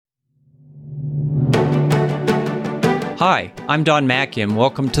Hi, I'm Don Mackey, and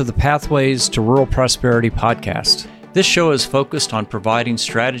welcome to the Pathways to Rural Prosperity podcast. This show is focused on providing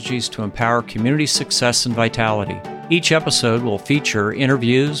strategies to empower community success and vitality. Each episode will feature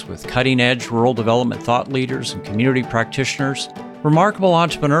interviews with cutting-edge rural development thought leaders and community practitioners, remarkable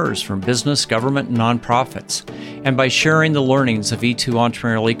entrepreneurs from business, government, and nonprofits, and by sharing the learnings of E2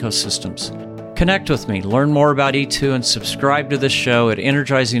 entrepreneurial ecosystems. Connect with me, learn more about E2, and subscribe to this show at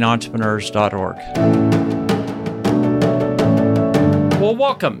energizingentrepreneurs.org. Well,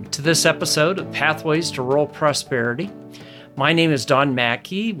 welcome to this episode of Pathways to Rural Prosperity. My name is Don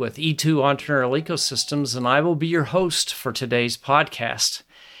Mackey with E2 Entrepreneurial Ecosystems, and I will be your host for today's podcast.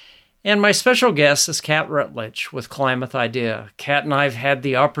 And my special guest is Kat Rutledge with Klamath Idea. Kat and I have had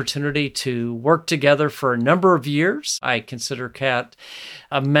the opportunity to work together for a number of years. I consider Kat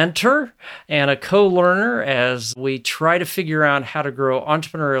a mentor and a co-learner as we try to figure out how to grow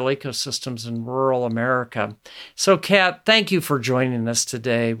entrepreneurial ecosystems in rural America. So, Kat, thank you for joining us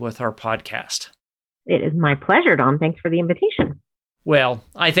today with our podcast. It is my pleasure, Don. Thanks for the invitation. Well,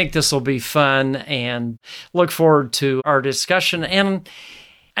 I think this will be fun and look forward to our discussion. And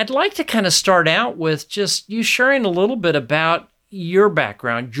I'd like to kind of start out with just you sharing a little bit about your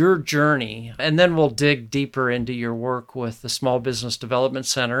background, your journey, and then we'll dig deeper into your work with the Small Business Development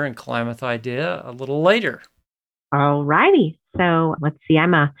Center and Klamath Idea a little later. All righty. So let's see.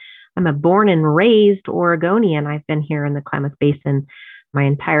 I'm a born and raised Oregonian. I've been here in the Klamath Basin my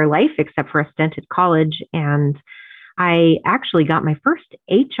entire life, except for a stint at college. And I actually got my first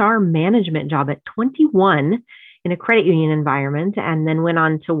HR management job at 21 in a credit union environment, and then went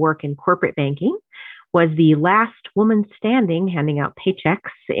on to work in corporate banking, was the last woman standing handing out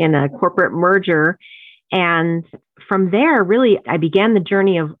paychecks in a corporate merger. And from there, really, I began the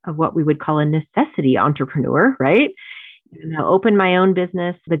journey of what we would call a necessity entrepreneur, right? I opened my own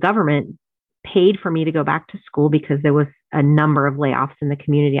business. The government paid for me to go back to school because there was a number of layoffs in the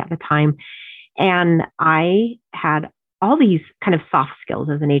community at the time. And I had all these kind of soft skills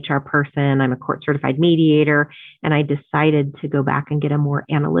as an HR person. I'm a court certified mediator, and I decided to go back and get a more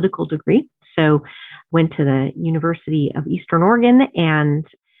analytical degree. So went to the University of Eastern Oregon, and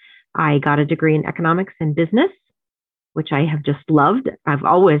I got a degree in economics and business, which I have just loved. I've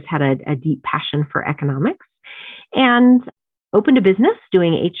always had a deep passion for economics, and opened a business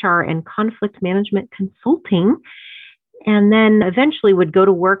doing HR and conflict management consulting. And then eventually would go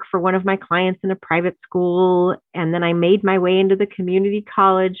to work for one of my clients in a private school. And then I made my way into the community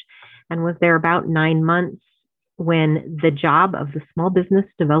college and was there about 9 months when the job of the Small Business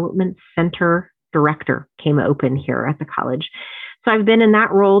Development Center director came open here at the college. So I've been in that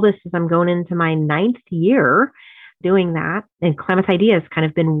role. I'm going into my 9th year doing that. And Klamath Idea has kind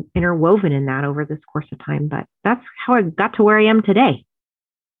of been interwoven in that over this course of time. But that's how I got to where I am today.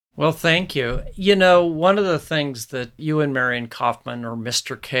 Well, thank you. You know, one of the things that you and Marion Kaufman, or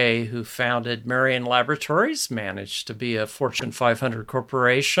Mr. K, who founded Marion Laboratories, managed to be a Fortune 500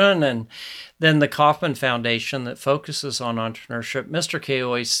 corporation, and then the Kaufman Foundation that focuses on entrepreneurship. Mr. K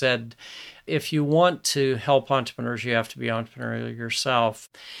always said, if you want to help entrepreneurs, you have to be entrepreneurial yourself.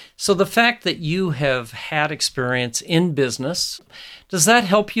 So the fact that you have had experience in business, does that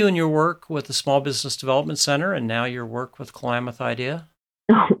help you in your work with the Small Business Development Center and now your work with Klamath Idea?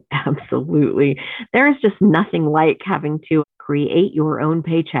 Oh, absolutely. There is just nothing like having to create your own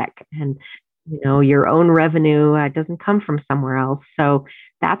paycheck, and your own revenue doesn't come from somewhere else. So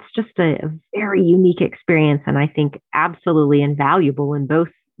that's just a very unique experience, and I think absolutely invaluable in both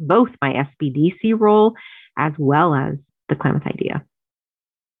my SBDC role as well as the Klamath Idea.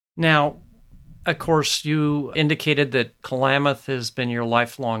 Now, of course, you indicated that Klamath has been your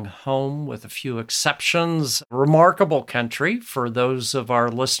lifelong home with a few exceptions. Remarkable country for those of our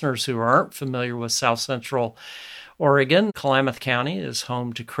listeners who aren't familiar with South Central Oregon. Klamath County is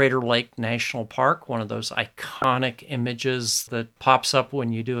home to Crater Lake National Park, one of those iconic images that pops up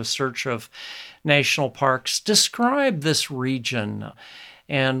when you do a search of national parks. Describe this region,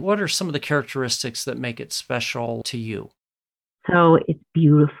 and what are some of the characteristics that make it special to you? So it's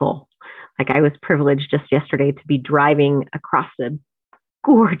beautiful. I was privileged just yesterday to be driving across a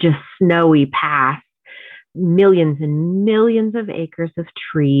gorgeous snowy pass, millions and millions of acres of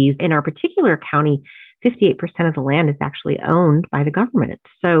trees. In our particular county, 58% of the land is actually owned by the government.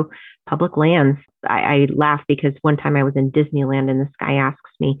 So public lands, I laugh because one time I was in Disneyland and this guy asks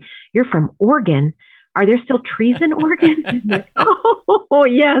me, "You're from Oregon. Are there still trees in Oregon?" I'm like, oh,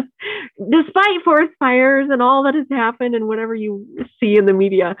 yes. Despite forest fires and all that has happened and whatever you see in the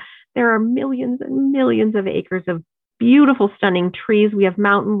media, there are millions and millions of acres of beautiful, stunning trees. We have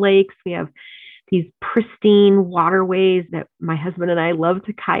mountain lakes. We have these pristine waterways that my husband and I love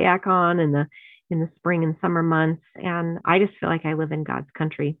to kayak on, and the in the spring and summer months. And I just feel like I live in God's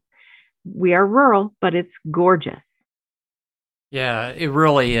country. We are rural, but it's gorgeous. Yeah, it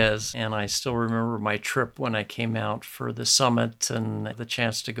really is. And I still remember my trip when I came out for the summit and the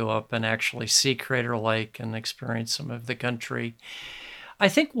chance to go up and actually see Crater Lake and experience some of the country. I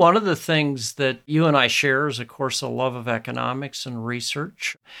think one of the things that you and I share is, of course, a love of economics and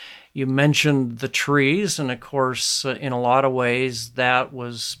research. You mentioned the trees, and of course, in a lot of ways, that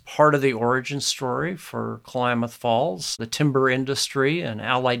was part of the origin story for Klamath Falls, the timber industry and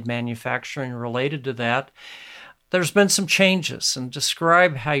allied manufacturing related to that. There's been some changes, and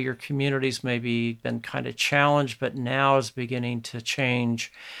describe how your community's maybe been kind of challenged, but now is beginning to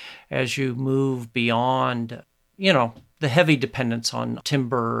change as you move beyond, the heavy dependence on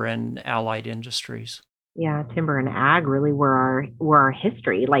timber and allied industries. Yeah, timber and ag really were our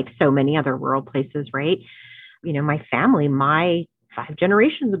history, like so many other rural places, right? My family, my 5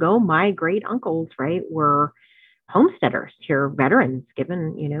 generations ago, my great uncles, right, were homesteaders here, veterans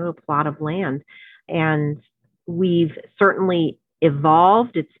given, a plot of land. And we've certainly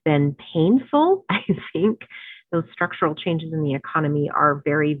evolved. It's been painful. I think those structural changes in the economy are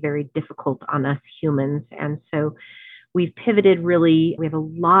very, very difficult on us humans. And so we've pivoted really. We have a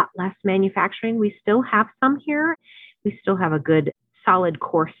lot less manufacturing. We still have some here. We still have a good, solid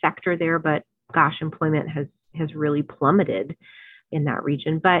core sector there, but gosh, employment has really plummeted in that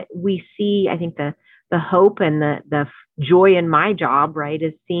region. But we see, I think, the hope and the joy in my job, right,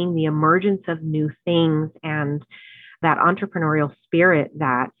 is seeing the emergence of new things and that entrepreneurial spirit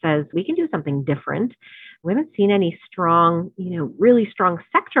that says we can do something different. We haven't seen any strong, really strong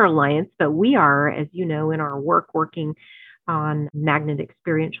sector alliance, but we are, as you know, in our work, working on magnet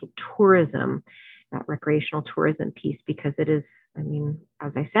experiential tourism, that recreational tourism piece, because it is,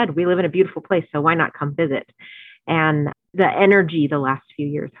 as I said, we live in a beautiful place, so why not come visit? And the energy the last few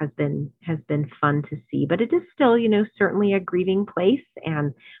years has been fun to see, but it is still, certainly a grieving place.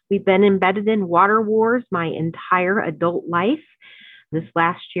 And we've been embedded in water wars my entire adult life. This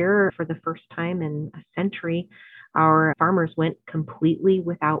last year, for the first time in a century, our farmers went completely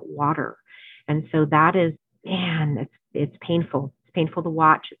without water. And so that is, man, it's painful. It's painful to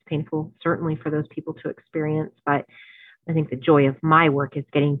watch. It's painful, certainly, for those people to experience. But I think the joy of my work is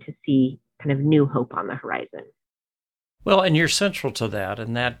getting to see kind of new hope on the horizon. Well, and you're central to that,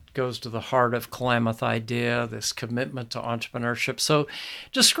 and that goes to the heart of Klamath Idea, this commitment to entrepreneurship. So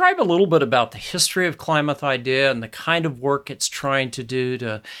describe a little bit about the history of Klamath Idea and the kind of work it's trying to do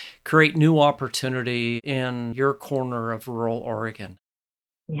to create new opportunity in your corner of rural Oregon.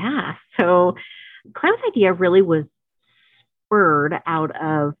 Yeah, so Klamath Idea really was spurred out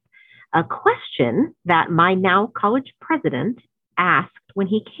of a question that my now college president asked when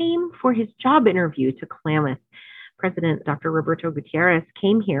he came for his job interview to Klamath. President Dr. Roberto Gutierrez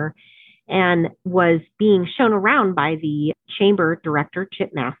came here and was being shown around by the chamber director, Chip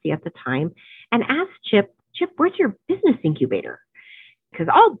Massey at the time, and asked Chip, where's your business incubator? Because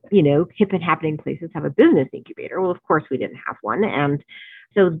all, hip and happening places have a business incubator. Well, of course, we didn't have one. And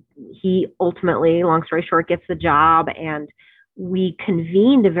so he ultimately, long story short, gets the job. And we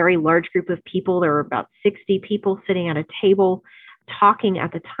convened a very large group of people. There were about 60 people sitting at a table talking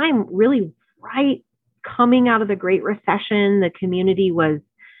at the time, really right coming out of the Great Recession. The community was,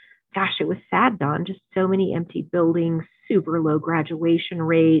 gosh, it was sad, Don, just so many empty buildings, super low graduation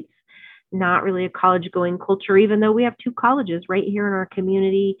rates, not really a college-going culture, even though we have 2 colleges right here in our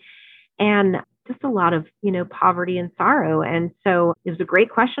community, and just a lot of, poverty and sorrow. And so it was a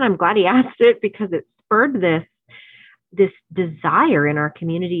great question. I'm glad he asked it because it spurred this desire in our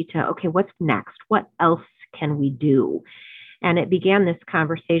community to, okay, what's next? What else can we do? And it began this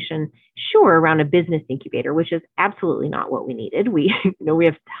conversation, sure, around a business incubator, which is absolutely not what we needed. We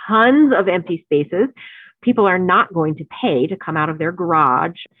have tons of empty spaces. People are not going to pay to come out of their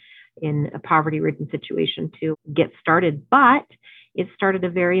garage in a poverty-ridden situation to get started. But it started a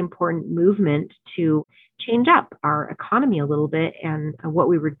very important movement to change up our economy a little bit and what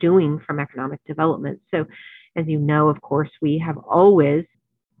we were doing from economic development. So, as you know, of course, we have always,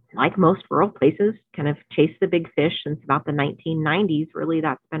 like most rural places, kind of chase the big fish since about the 1990s. Really,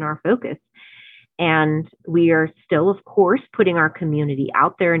 that's been our focus. And we are still, of course, putting our community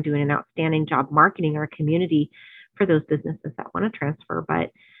out there and doing an outstanding job marketing our community for those businesses that want to transfer.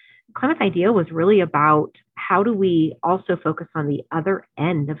 But Klamath Idea was really about how do we also focus on the other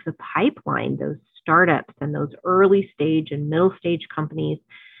end of the pipeline, those startups and those early stage and middle stage companies,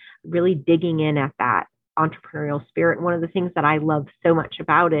 really digging in at that entrepreneurial spirit. And one of the things that I love so much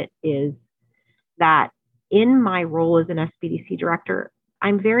about it is that in my role as an SBDC director,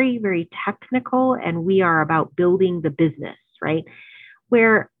 I'm very, very technical, and we are about building the business, right?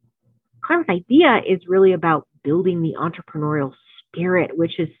 Where Klamath Idea is really about building the entrepreneurial spirit,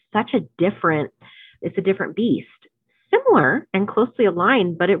 which is it's a different beast. Similar and closely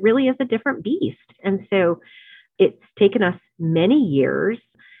aligned, but it really is a different beast. And so it's taken us many years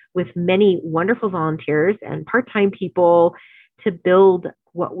with many wonderful volunteers and part-time people to build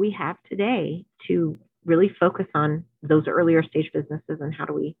what we have today, to really focus on those earlier stage businesses and how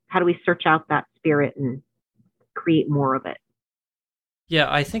do we search out that spirit and create more of it. Yeah,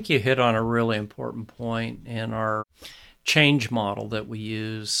 I think you hit on a really important point in our change model that we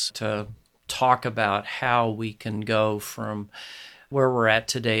use to talk about how we can go from where we're at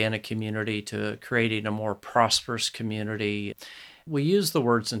today in a community to creating a more prosperous community. We use the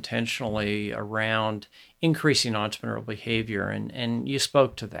words intentionally around increasing entrepreneurial behavior, and you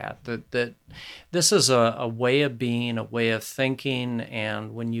spoke to that this is a way of being, a way of thinking,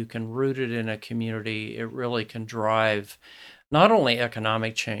 and when you can root it in a community, it really can drive not only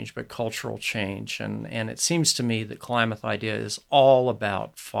economic change, but cultural change. And it seems to me that Klamath Idea is all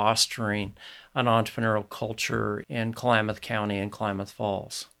about fostering an entrepreneurial culture in Klamath County and Klamath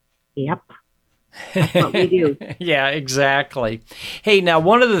Falls. Yep. That's what we do. Yeah, exactly. Hey, now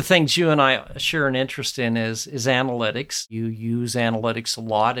one of the things you and I share an interest in is analytics. You use analytics a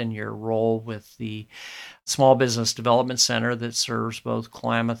lot in your role with the Small Business Development Center that serves both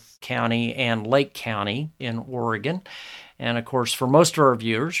Klamath County and Lake County in Oregon. And of course, for most of our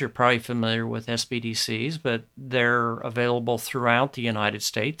viewers, you're probably familiar with SBDCs, but they're available throughout the United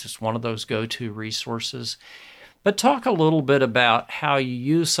States. It's one of those go-to resources. But talk a little bit about how you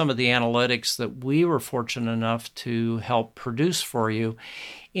use some of the analytics that we were fortunate enough to help produce for you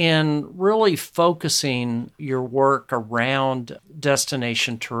in really focusing your work around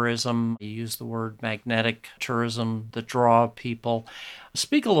destination tourism. You use the word magnetic tourism, the draw of people.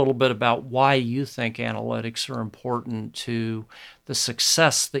 Speak a little bit about why you think analytics are important to the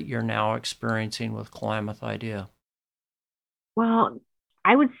success that you're now experiencing with Klamath Idea. Well,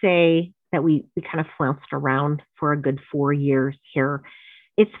 I would say that we kind of flounced around for a good 4 years here.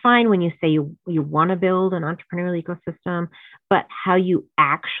 It's fine when you say you want to build an entrepreneurial ecosystem, but how you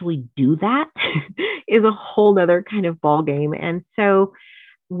actually do that is a whole other kind of ballgame. And so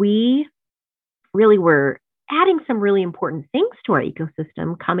we really were adding some really important things to our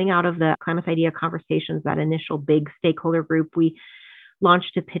ecosystem coming out of the Klamath Idea conversations, that initial big stakeholder group. We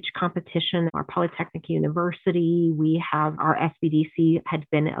launched a pitch competition, our Polytechnic University. We have our SBDC had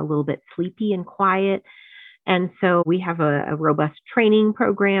been a little bit sleepy and quiet. And so we have a robust training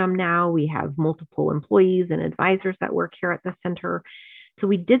program now. We have multiple employees and advisors that work here at the center. So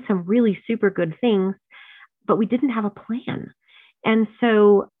we did some really super good things, but we didn't have a plan. And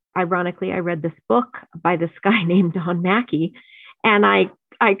so ironically, I read this book by this guy named Don Mackey, and I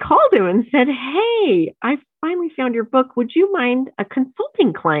called him and said, "Hey, I finally found your book. Would you mind a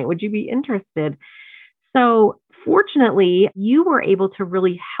consulting client? Would you be interested?" So fortunately, you were able to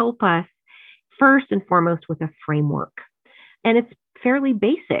really help us first and foremost with a framework. And it's fairly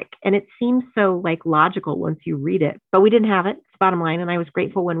basic and it seems so like logical once you read it, but we didn't have it. It's bottom line. And I was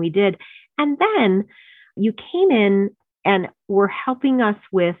grateful when we did. And then you came in and were helping us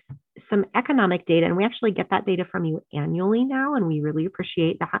with some economic data. And we actually get that data from you annually now, and we really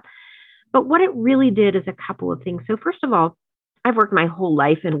appreciate that. But what it really did is a couple of things. So first of all, I've worked my whole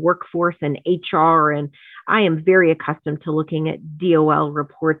life in workforce and HR, and I am very accustomed to looking at DOL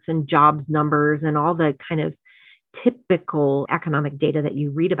reports and jobs numbers and all the kind of typical economic data that you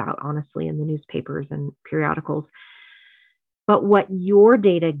read about, honestly, in the newspapers and periodicals. But what your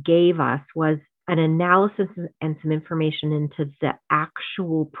data gave us was an analysis and some information into the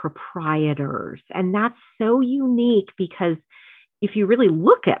actual proprietors. And that's so unique because if you really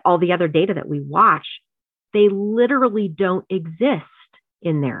look at all the other data that we watch, they literally don't exist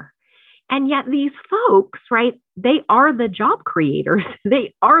in there. And yet these folks, right, they are the job creators.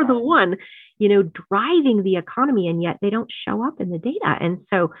 They are the one, driving the economy, and yet they don't show up in the data. And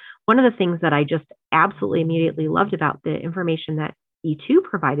so one of the things that I just absolutely immediately loved about the information that E2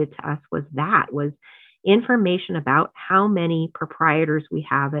 provided to us was information about how many proprietors we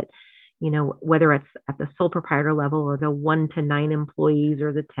have at, whether it's at the sole proprietor level or the 1 to 9 employees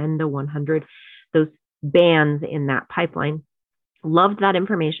or the 10 to 100, those bands in that pipeline. Loved that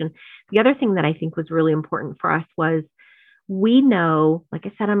information. The other thing that I think was really important for us was we know, like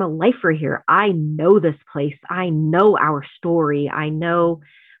I said, I'm a lifer here. I know this place. I know our story. I know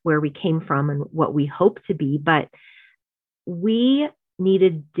where we came from and what we hope to be, but we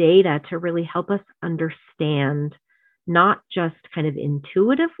needed data to really help us understand not just kind of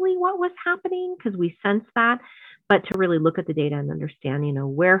intuitively what was happening, because we sense that, but to really look at the data and understand,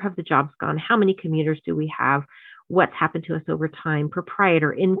 where have the jobs gone? How many commuters do we have? what's happened to us over time,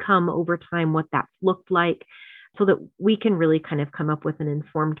 proprietor income over time, what that's looked like, so that we can really kind of come up with an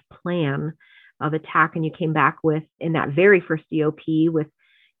informed plan of attack. And you came back with, in that very first EOP, with,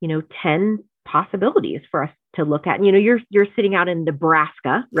 10 possibilities for us to look at. And, you're sitting out in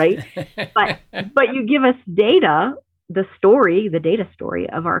Nebraska, right? but you give us data, the data story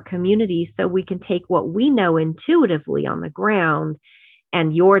of our community, so we can take what we know intuitively on the ground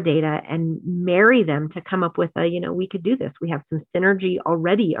and your data and marry them to come up with we could do this. We have some synergy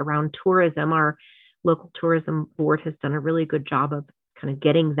already around tourism. Our local tourism board has done a really good job of kind of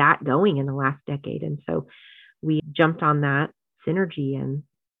getting that going in the last decade. And so we jumped on that synergy and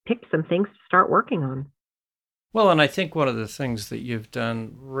picked some things to start working on. Well, and I think one of the things that you've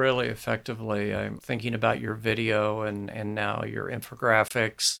done really effectively, I'm thinking about your video and now your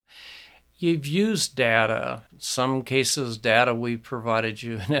infographics. You've used data, some cases data we provided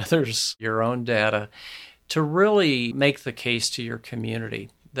you, and others your own data, to really make the case to your community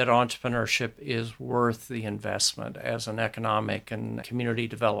that entrepreneurship is worth the investment as an economic and community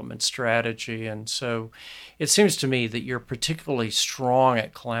development strategy. And so it seems to me that you're particularly strong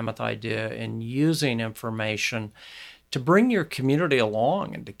at Klamath Idea in using information to bring your community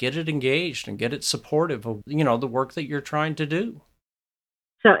along and to get it engaged and get it supportive of, the work that you're trying to do.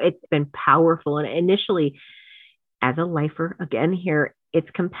 So it's been powerful. And initially, as a lifer, again here, it's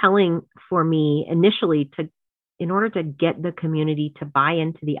compelling for me initially in order to get the community to buy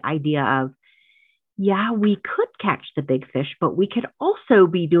into the idea of, yeah, we could catch the big fish, but we could also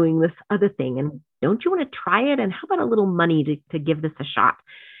be doing this other thing. And don't you want to try it? And how about a little money to give this a shot?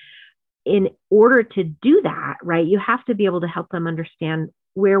 In order to do that, right, you have to be able to help them understand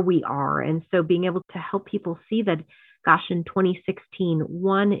where we are. And so being able to help people see that, gosh, in 2016,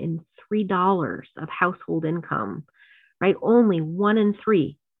 $1 in $3 of household income, right? Only 1 in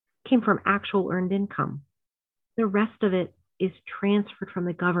 3 came from actual earned income. The rest of it is transferred from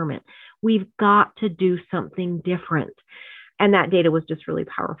the government. We've got to do something different. And that data was just really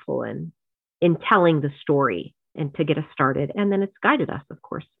powerful in telling the story and to get us started. And then it's guided us, of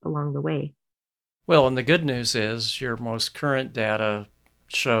course, along the way. Well, and the good news is your most current data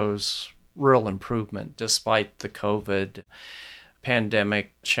shows real improvement despite the COVID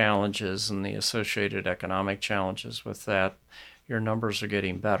pandemic challenges and the associated economic challenges with that. Your numbers are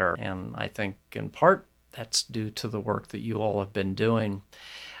getting better. And I think in part, that's due to the work that you all have been doing.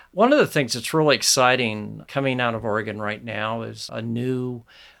 One of the things that's really exciting coming out of Oregon right now is a new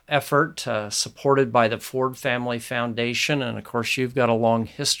effort supported by the Ford Family Foundation. And of course, you've got a long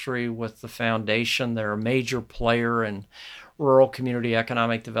history with the foundation. They're a major player in rural community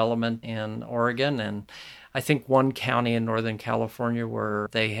economic development in Oregon. And I think one county in Northern California where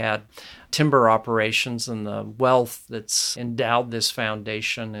they had timber operations, and the wealth that's endowed this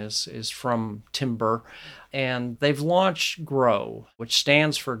foundation is from timber. And they've launched GROW, which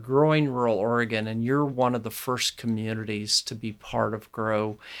stands for Growing Rural Oregon, and you're one of the first communities to be part of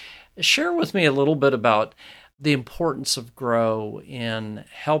GROW. Share with me a little bit about the importance of GROW in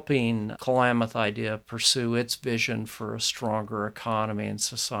helping Klamath Idea pursue its vision for a stronger economy and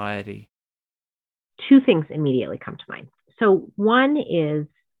society. Two things immediately come to mind. So one is,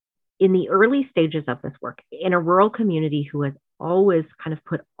 in the early stages of this work, in a rural community who has always kind of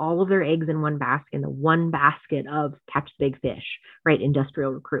put all of their eggs in one basket, in the one basket of catch big fish, right?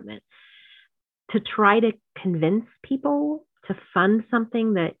 Industrial recruitment, to try to convince people to fund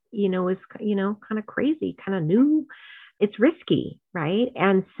something that, is, kind of crazy, kind of new, it's risky, right?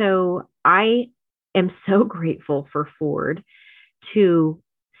 And so I am so grateful for Ford to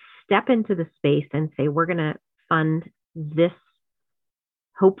step into the space and say, we're going to fund this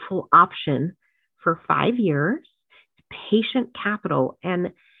hopeful option for 5 years, patient capital.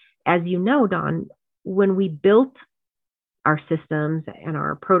 And as you know, Dawn, when we built our systems and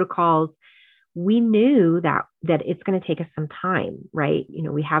our protocols, we knew that it's going to take us some time, right?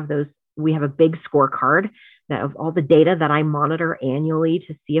 We have a big scorecard of all the data that I monitor annually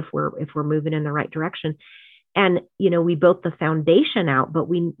to see if we're moving in the right direction. And, we built the foundation out, but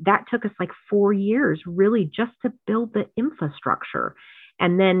that took us like 4 years really just to build the infrastructure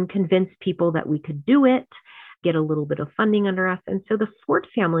and then convince people that we could do it, get a little bit of funding under us. And so the Ford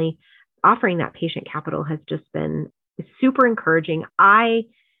family offering that patient capital has just been super encouraging. I,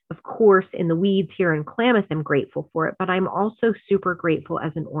 of course, in the weeds here in Klamath, am grateful for it, but I'm also super grateful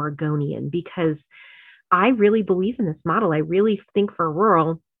as an Oregonian because I really believe in this model. I really think for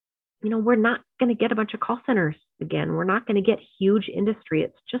rural, we're not going to get a bunch of call centers again. We're not going to get huge industry.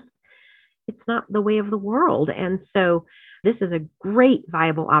 It's not the way of the world. And so this is a great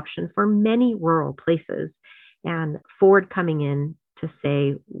viable option for many rural places. And Ford coming in to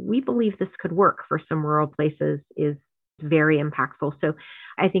say, we believe this could work for some rural places is very impactful. So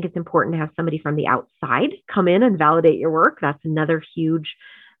I think it's important to have somebody from the outside come in and validate your work. That's another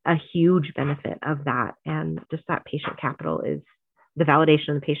a huge benefit of that. And just that patient capital is the validation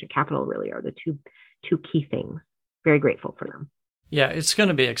and the patient capital really are the two key things. Very grateful for them. Yeah, it's going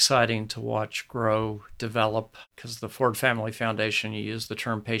to be exciting to watch grow, develop, because the Ford Family Foundation, you use the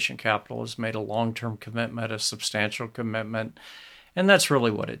term patient capital, has made a long-term commitment, a substantial commitment. And that's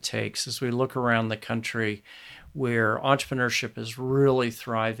really what it takes as we look around the country where entrepreneurship is really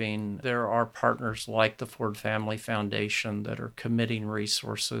thriving. There are partners like the Ford Family Foundation that are committing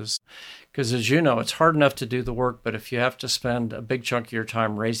resources. Because as you know, it's hard enough to do the work, but if you have to spend a big chunk of your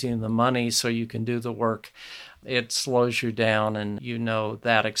time raising the money so you can do the work, it slows you down, and you know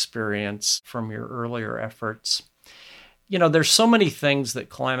that experience from your earlier efforts. You know, there's so many things that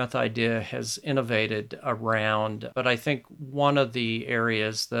Klamath Idea has innovated around, but I think one of the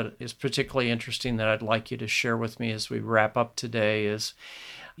areas that is particularly interesting that I'd like you to share with me as we wrap up today is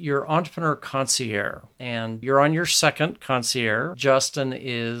your entrepreneur concierge. And you're on your second concierge. Justin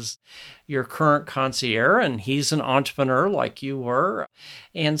is your current concierge, and he's an entrepreneur like you were.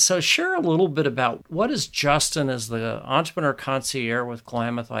 And so share a little bit about what does Justin as the entrepreneur concierge with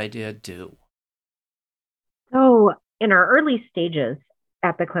Klamath Idea do? So in our early stages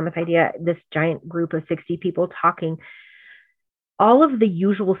at the Klamath Idea, this giant group of 60 people talking, all of the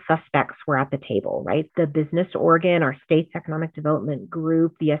usual suspects were at the table, right? The business organ, our state's economic development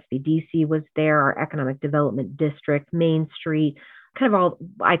group, the SBDC was there, our economic development district, Main Street, kind of all,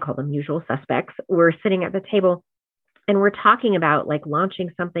 I call them usual suspects, were sitting at the table. And we're talking about like launching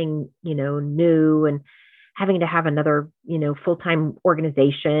something, new and having to have another, full-time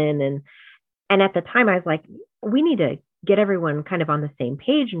organization. And at the time I was like, we need to get everyone kind of on the same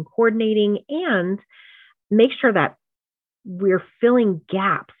page and coordinating and make sure that we're filling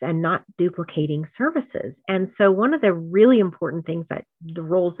gaps and not duplicating services. And so one of the really important things that the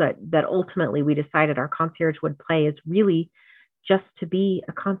roles that ultimately we decided our concierge would play is really just to be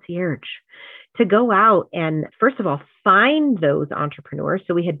a concierge, to go out and first of all, find those entrepreneurs.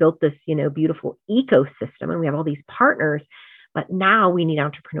 So we had built this, beautiful ecosystem and we have all these partners, but now we need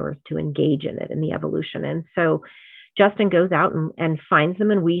entrepreneurs to engage in it in the evolution. And so Justin goes out and finds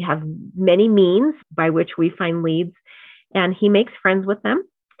them, and we have many means by which we find leads, and he makes friends with them.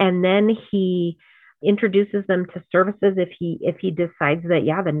 And then he introduces them to services if he decides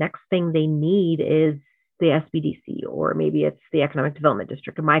that, the next thing they need is the SBDC, or maybe it's the Economic Development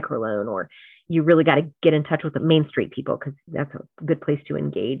District, a microloan, or you really got to get in touch with the Main Street people because that's a good place to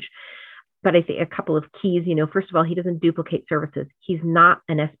engage. But I think a couple of keys, first of all, he doesn't duplicate services. He's not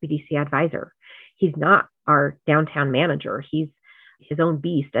an SBDC advisor. He's not our downtown manager. He's his own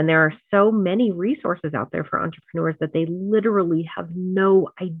beast. And there are so many resources out there for entrepreneurs that they literally have no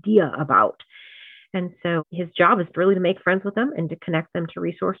idea about. And so his job is really to make friends with them and to connect them to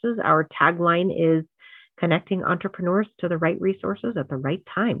resources. Our tagline is connecting entrepreneurs to the right resources at the right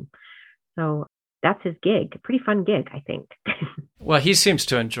time. So that's his gig. A pretty fun gig, I think. Well, he seems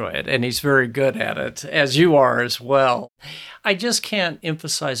to enjoy it, and he's very good at it, as you are as well. I just can't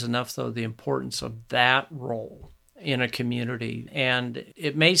emphasize enough, though, the importance of that role in a community. And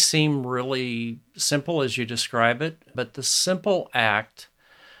it may seem really simple as you describe it, but the simple act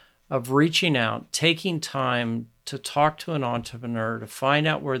of reaching out, taking time to talk to an entrepreneur, to find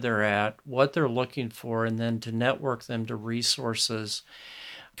out where they're at, what they're looking for, and then to network them to resources,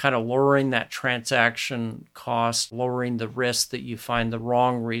 kind of lowering that transaction cost, lowering the risk that you find the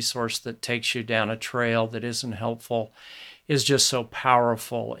wrong resource that takes you down a trail that isn't helpful, is just so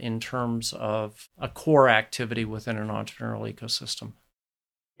powerful in terms of a core activity within an entrepreneurial ecosystem.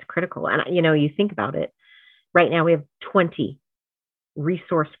 It's critical. And, you think about it. Right now we have 20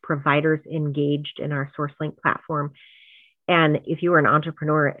 resource providers engaged in our SourceLink platform. And if you were an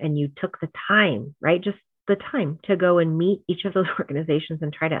entrepreneur and you took the time, right, just the time to go and meet each of those organizations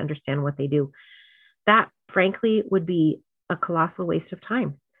and try to understand what they do, that frankly would be a colossal waste of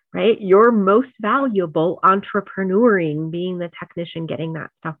time, right? You're most valuable entrepreneuring, being the technician, getting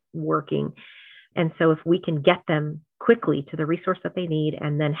that stuff working. And so if we can get them quickly to the resource that they need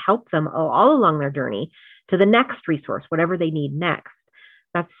and then help them all along their journey to the next resource, whatever they need next,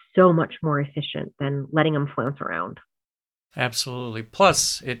 that's so much more efficient than letting them flounce around. Absolutely.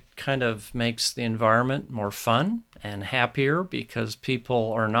 Plus, it kind of makes the environment more fun and happier because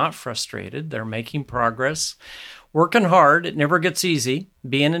people are not frustrated. They're making progress, working hard. It never gets easy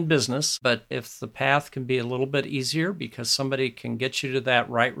being in business, but if the path can be a little bit easier because somebody can get you to that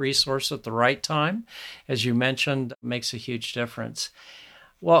right resource at the right time, as you mentioned, makes a huge difference.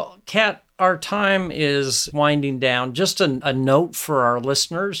 Well, Kat, our time is winding down. Just a note for our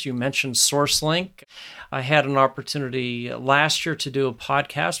listeners. You mentioned SourceLink. I had an opportunity last year to do a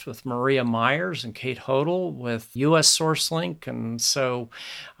podcast with Maria Myers and Kate Hodel with US SourceLink. And so,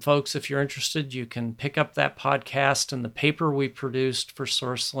 folks, if you're interested, you can pick up that podcast and the paper we produced for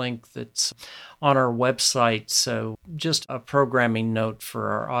SourceLink that's on our website. So just a programming note for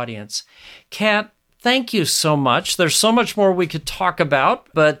our audience. Kat, thank you so much. There's so much more we could talk about,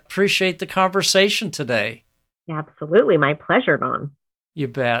 but appreciate the conversation today. Absolutely. My pleasure, Don. You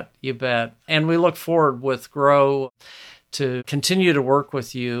bet. You bet. And we look forward with Grow to continue to work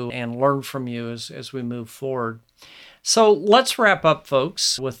with you and learn from you as we move forward. So let's wrap up,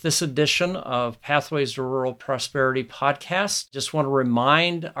 folks, with this edition of Pathways to Rural Prosperity podcast. Just want to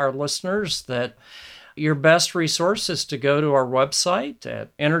remind our listeners that your best resource is to go to our website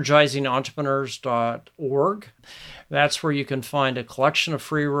at energizingentrepreneurs.org. That's where you can find a collection of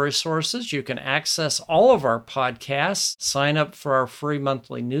free resources. You can access all of our podcasts, sign up for our free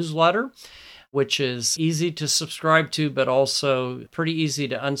monthly newsletter, which is easy to subscribe to, but also pretty easy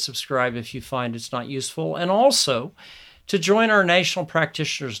to unsubscribe if you find it's not useful. And also to join our National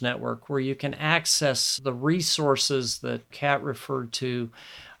Practitioners Network, where you can access the resources that Kat referred to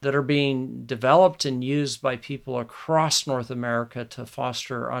that are being developed and used by people across North America to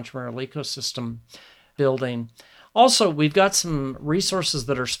foster entrepreneurial ecosystem building. Also, we've got some resources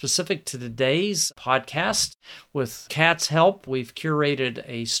that are specific to today's podcast. With Kat's help, we've curated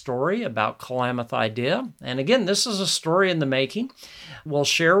a story about Klamath IDEA. And again, this is a story in the making. We'll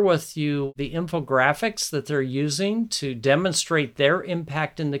share with you the infographics that they're using to demonstrate their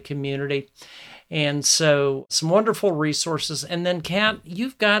impact in the community. And so some wonderful resources. And then, Kat,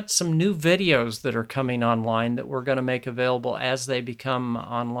 you've got some new videos that are coming online that we're going to make available as they become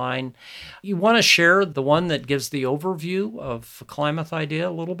online. You want to share the one that gives the overview of Klamath IDEA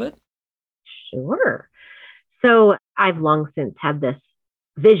a little bit? Sure. So I've long since had this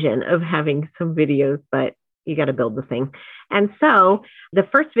vision of having some videos, but you got to build the thing. And so the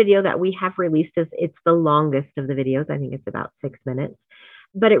first video that we have released it's the longest of the videos. I think it's about 6 minutes.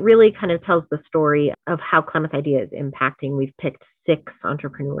 But it really kind of tells the story of how Klamath IDEA is impacting. We've picked 6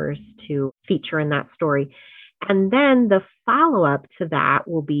 entrepreneurs to feature in that story. And then the follow-up to that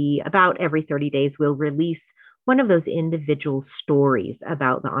will be about every 30 days, we'll release one of those individual stories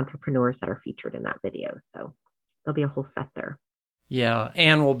about the entrepreneurs that are featured in that video. So there'll be a whole set there. Yeah,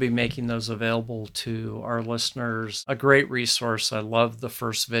 and we'll be making those available to our listeners. A great resource. I love the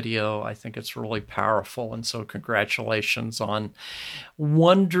first video. I think it's really powerful. And so congratulations on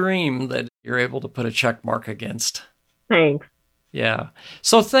one dream that you're able to put a check mark against. Thanks. Yeah.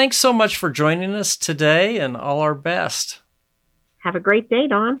 So thanks so much for joining us today, and all our best. Have a great day,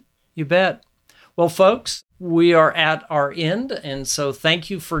 Don. You bet. Well, folks, we are at our end, and so thank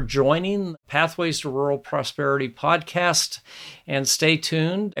you for joining Pathways to Rural Prosperity podcast, and stay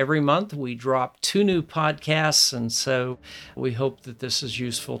tuned. Every month we drop 2 new podcasts, and so we hope that this is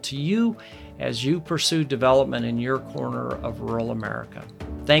useful to you as you pursue development in your corner of rural America.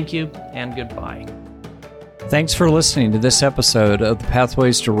 Thank you, and goodbye. Thanks for listening to this episode of the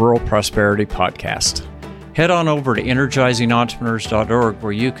Pathways to Rural Prosperity podcast. Head on over to energizingentrepreneurs.org,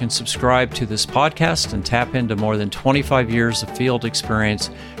 where you can subscribe to this podcast and tap into more than 25 years of field experience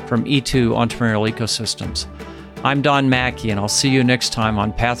from E2 Entrepreneurial Ecosystems. I'm Don Mackey, and I'll see you next time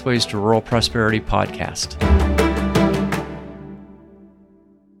on Pathways to Rural Prosperity podcast.